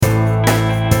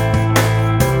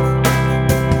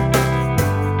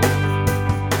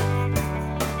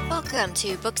Welcome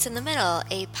to Books in the Middle,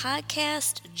 a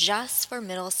podcast just for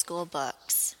middle school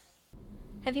books.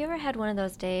 Have you ever had one of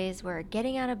those days where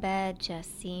getting out of bed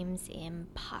just seems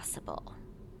impossible?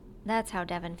 That's how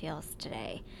Devin feels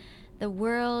today. The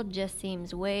world just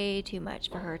seems way too much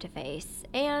for her to face,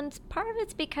 and part of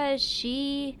it's because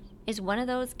she is one of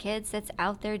those kids that's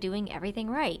out there doing everything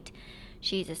right.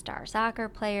 She's a star soccer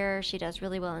player, she does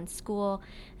really well in school,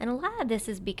 and a lot of this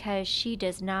is because she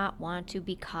does not want to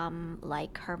become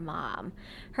like her mom.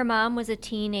 Her mom was a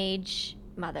teenage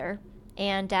mother,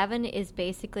 and Devin is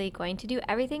basically going to do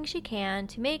everything she can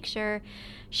to make sure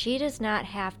she does not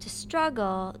have to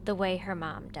struggle the way her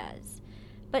mom does.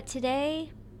 But today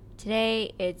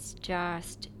it's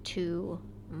just too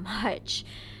much.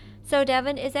 So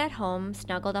Devin is at home,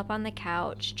 snuggled up on the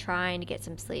couch, trying to get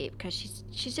some sleep because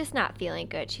she's just not feeling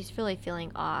good. She's really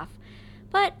feeling off.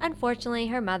 But unfortunately,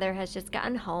 her mother has just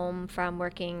gotten home from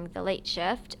working the late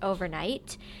shift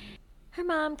overnight. Her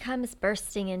mom comes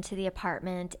bursting into the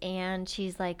apartment, and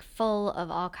she's like full of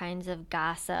all kinds of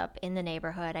gossip in the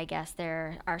neighborhood. I guess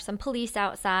there are some police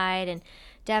outside, and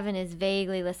Devin is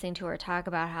vaguely listening to her talk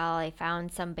about how they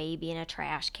found some baby in a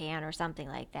trash can or something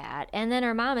like that. And then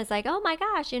her mom is like, oh my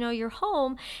gosh, you're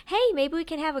home. Hey, maybe we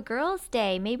can have a girls'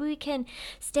 day. Maybe we can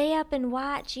stay up and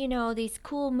watch, these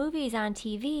cool movies on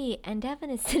TV. And Devin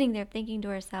is sitting there thinking to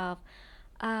herself,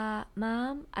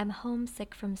 Mom, I'm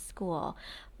homesick from school.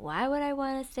 Why would I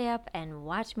want to stay up and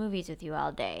watch movies with you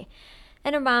all day?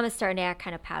 And her mom is starting to act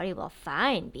kind of pouty. Well,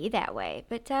 fine, be that way.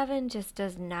 But Devin just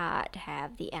does not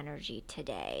have the energy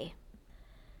today.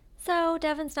 So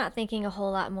Devin's not thinking a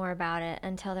whole lot more about it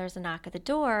until there's a knock at the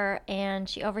door, and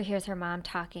she overhears her mom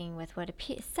talking with what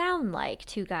sound like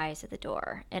two guys at the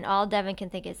door. And all Devin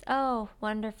can think is, oh,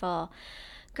 wonderful.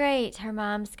 Great, her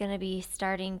mom's going to be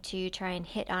starting to try and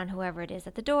hit on whoever it is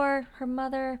at the door. Her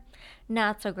mother,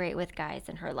 not so great with guys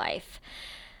in her life.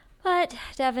 But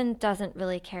Devin doesn't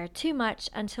really care too much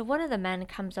until one of the men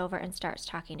comes over and starts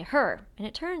talking to her. And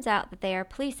it turns out that they are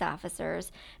police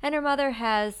officers, and her mother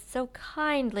has so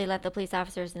kindly let the police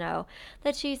officers know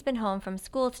that she's been home from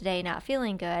school today not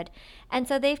feeling good. And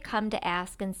so they've come to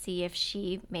ask and see if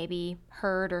she maybe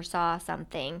heard or saw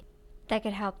something that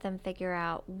could help them figure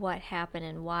out what happened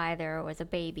and why there was a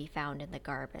baby found in the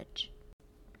garbage.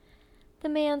 The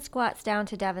man squats down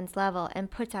to Devin's level and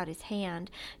puts out his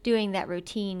hand, doing that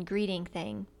routine greeting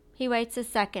thing. He waits a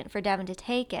second for Devin to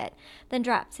take it, then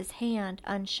drops his hand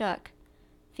unshook.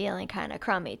 Feeling kind of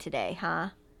crummy today,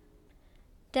 huh?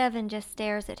 Devin just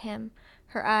stares at him,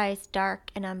 her eyes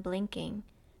dark and unblinking.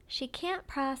 She can't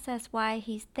process why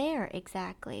he's there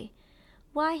exactly,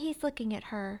 why he's looking at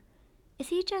her. Is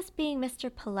he just being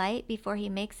Mr. Polite before he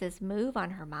makes his move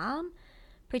on her mom?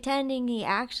 Pretending he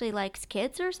actually likes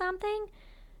kids or something?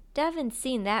 Devin's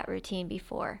seen that routine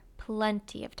before,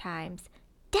 plenty of times.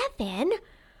 Devin!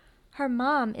 Her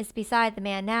mom is beside the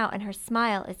man now, and her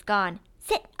smile is gone.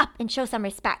 Sit up and show some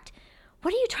respect.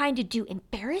 What are you trying to do,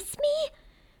 embarrass me?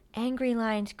 Angry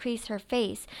lines crease her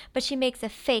face, but she makes a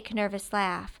fake nervous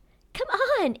laugh. Come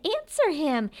on, answer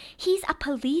him. He's a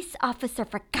police officer,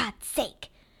 for God's sake.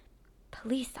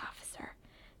 Police officer.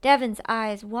 Devin's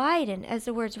eyes widen as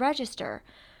the words register.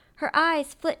 Her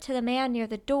eyes flit to the man near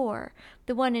the door,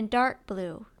 the one in dark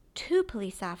blue. Two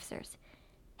police officers.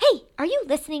 Hey, are you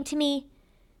listening to me?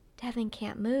 Devin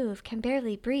can't move, can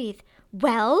barely breathe.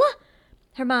 Well?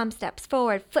 Her mom steps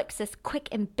forward, flicks this quick,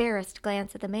 embarrassed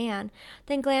glance at the man,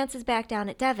 then glances back down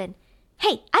at Devin.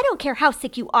 Hey, I don't care how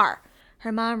sick you are.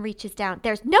 Her mom reaches down.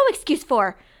 There's no excuse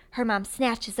for... Her mom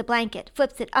snatches a blanket,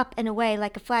 flips it up and away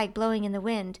like a flag blowing in the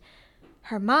wind.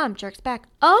 Her mom jerks back.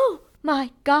 Oh,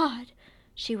 my God,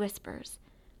 she whispers.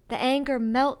 The anger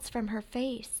melts from her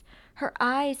face. Her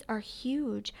eyes are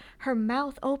huge, her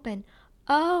mouth open.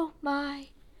 Oh, my.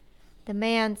 The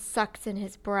man sucks in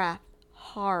his breath,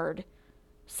 hard.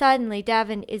 Suddenly,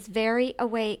 Devin is very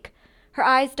awake. Her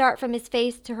eyes dart from his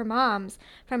face to her mom's,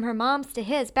 from her mom's to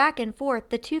his, back and forth.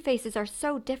 The two faces are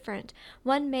so different,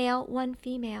 one male, one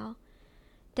female.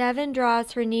 Devin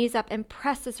draws her knees up and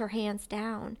presses her hands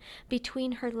down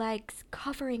between her legs,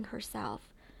 covering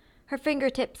herself. Her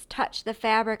fingertips touch the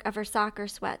fabric of her soccer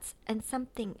sweats, and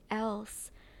something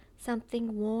else,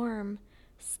 something warm,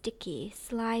 sticky,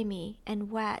 slimy,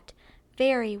 and wet,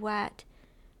 very wet.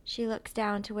 She looks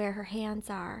down to where her hands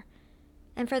are.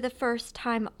 And for the first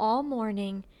time all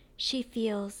morning, she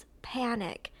feels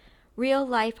panic,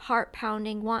 real-life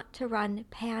heart-pounding, want-to-run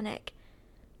panic.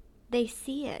 They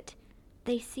see it.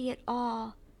 They see it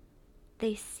all.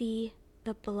 They see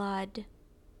the blood.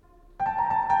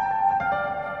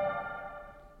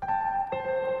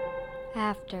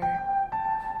 After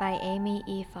by Amy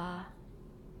Efa.